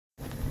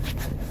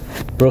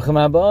Bruchim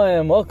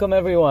Habayim, welcome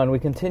everyone. We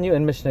continue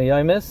in Mishnah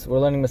Yomis. We're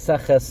learning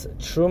Maseches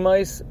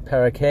Trumos,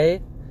 Parakeh,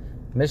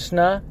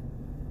 Mishnah,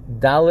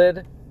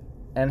 Dalid,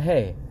 and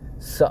Hey.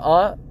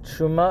 Sa'ah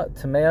Truma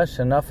Tamea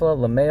Shanafla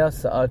Lamea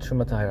Sa'ah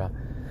Truma Tahira.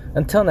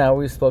 Until now,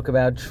 we spoke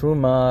about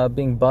Truma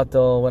being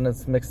batal when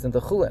it's mixed into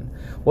Chulin.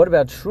 What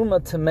about Truma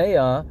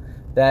Tamea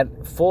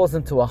that falls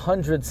into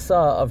 100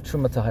 Sa of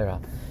Truma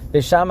Tahira?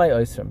 Beis Shammai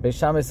Oisrim. Beis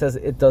Shammai says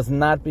it does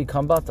not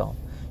become batal.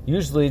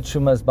 Usually,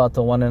 Truma is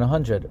batal 1 in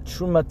 100.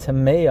 Truma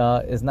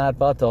Tameya is not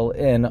batal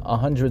in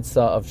 100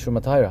 sa of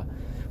Truma Tahira.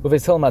 With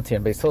Beis Hillel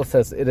Matir, Beis Hillel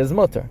says it is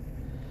mutter.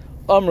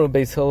 Amru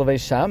Beis Hillel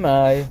Beis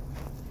Shammai.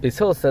 Beis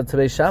Hillel said to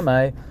Beis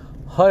Shammai,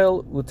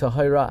 Hoil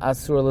utahira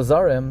asur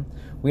lazarim.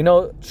 We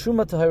know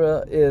Truma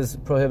Tahira is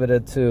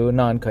prohibited to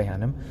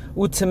non-Kayhanim.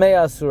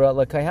 Utameya asura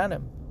la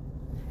Kayhanim.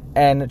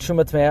 And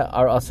Truma Tameya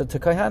are asur to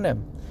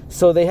Kayhanim.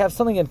 So they have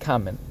something in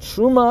common.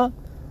 Truma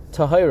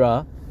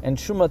Tahira and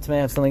Truma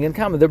Tamei have something in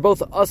common. They're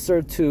both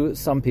usher to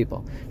some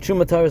people.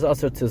 Truma Tahira is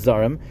usher to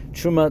Zarim.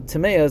 Truma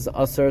Tamei is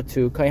usher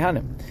to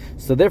Kayhanim.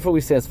 So therefore we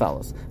say as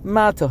follows.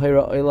 Ma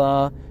Tahira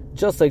Oila,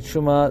 just like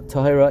Truma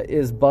Tahira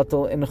is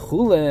batal in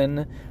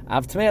Chulin,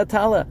 Av Tamei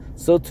Tala,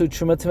 so too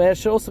Truma Tamei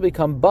should also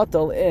become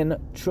batal in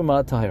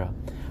Truma Tahira.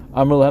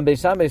 Amru Lahem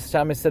Beis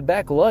Shammai said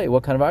back, Loi,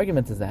 what kind of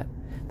argument is that?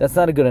 That's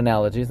not a good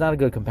analogy. It's not a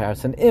good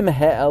comparison. Im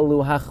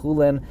he'elu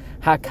ha'chulin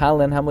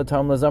ha'kalin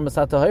ha'mutar lazar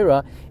masat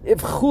tahira.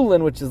 If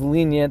chulin, which is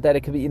lenient, that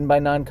it can be eaten by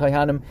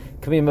non-kayhanim,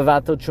 can be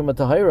mevato truma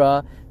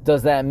tahira,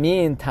 does that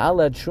mean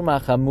tala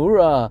truma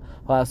chamura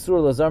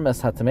ha'asur lazar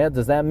masat tameh?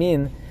 Does that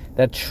mean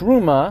that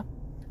truma,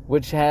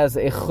 which has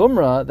a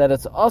chumra, that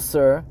it's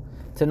asur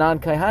to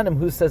non-kayhanim,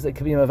 who says it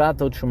can be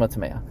mevato truma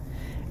tameh?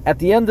 At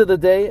the end of the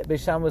day,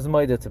 Beis Shammai was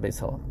moida to Beis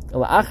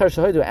Hillel.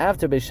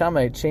 After Beis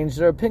Shammai changed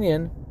their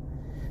opinion,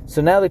 so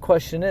now the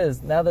question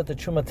is, now that the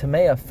Truma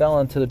Tameya fell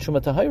into the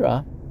Truma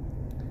Tahira,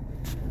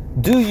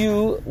 do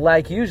you,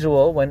 like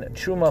usual, when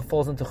Truma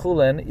falls into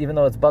Chulin, even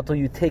though it's batal,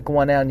 you take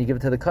one out and you give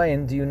it to the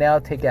Kayin, do you now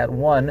take out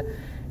one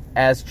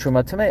as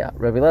Truma Tameya?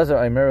 Rabbi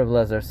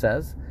Lezer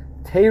says,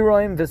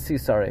 Teiroim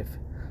v'sisarev.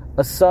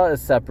 A Sa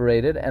is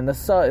separated and the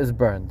Sa is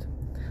burned.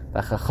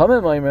 The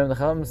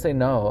Chachamim say,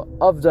 no,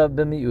 Avda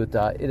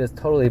b'mi'uta, it is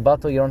totally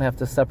batal, you don't have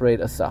to separate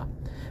a Sa.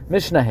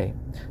 Mishnah Hey.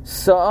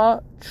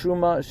 Sa'a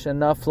Truma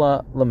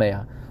Shenafla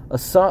Lamea. A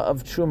Sa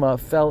of Truma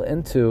fell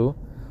into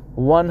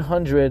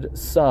 100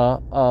 Sa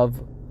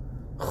of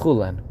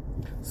Chulin.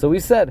 So we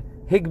said,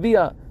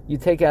 Higbia, you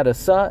take out a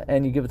Sa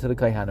and you give it to the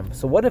Kayhanim.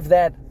 So what if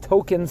that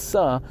token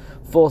Sa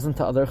falls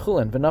into other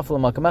Chulin?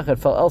 V'nafla Makamach, it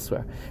fell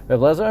elsewhere.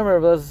 Rav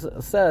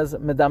Lezer says,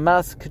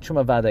 Medamas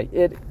K'Truma Vadei.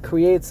 It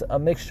creates a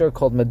mixture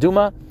called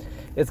Meduma.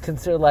 It's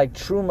considered like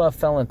Truma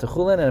fell into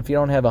Chulin, and if you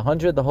don't have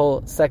 100, the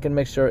whole second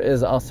mixture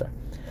is Aser.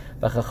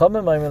 The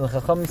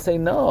Chachamim say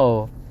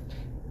no,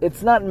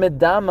 it's not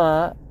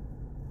medama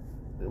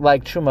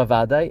like Truma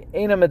Vadai.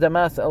 Eina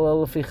medamas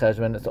ela lefi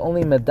cheshbon. It's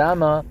only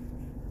medama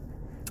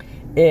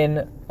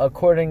in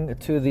according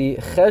to the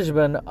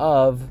cheshbon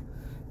of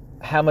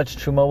how much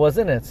Truma was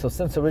in it. So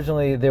since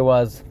originally there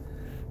was,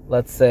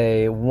 let's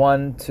say,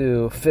 1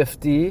 to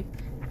 50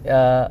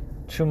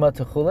 Truma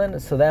to Chulin,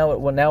 so now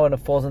when it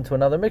falls into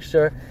another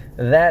mixture,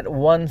 that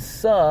one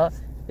Sa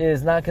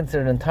is not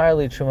considered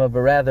entirely Truma, but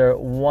rather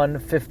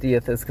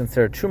 1/50th is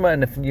considered Truma,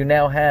 and if you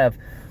now have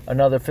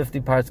another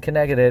 50 parts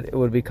connected, it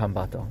would become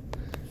Batal.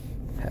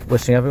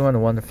 Wishing everyone a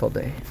wonderful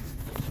day.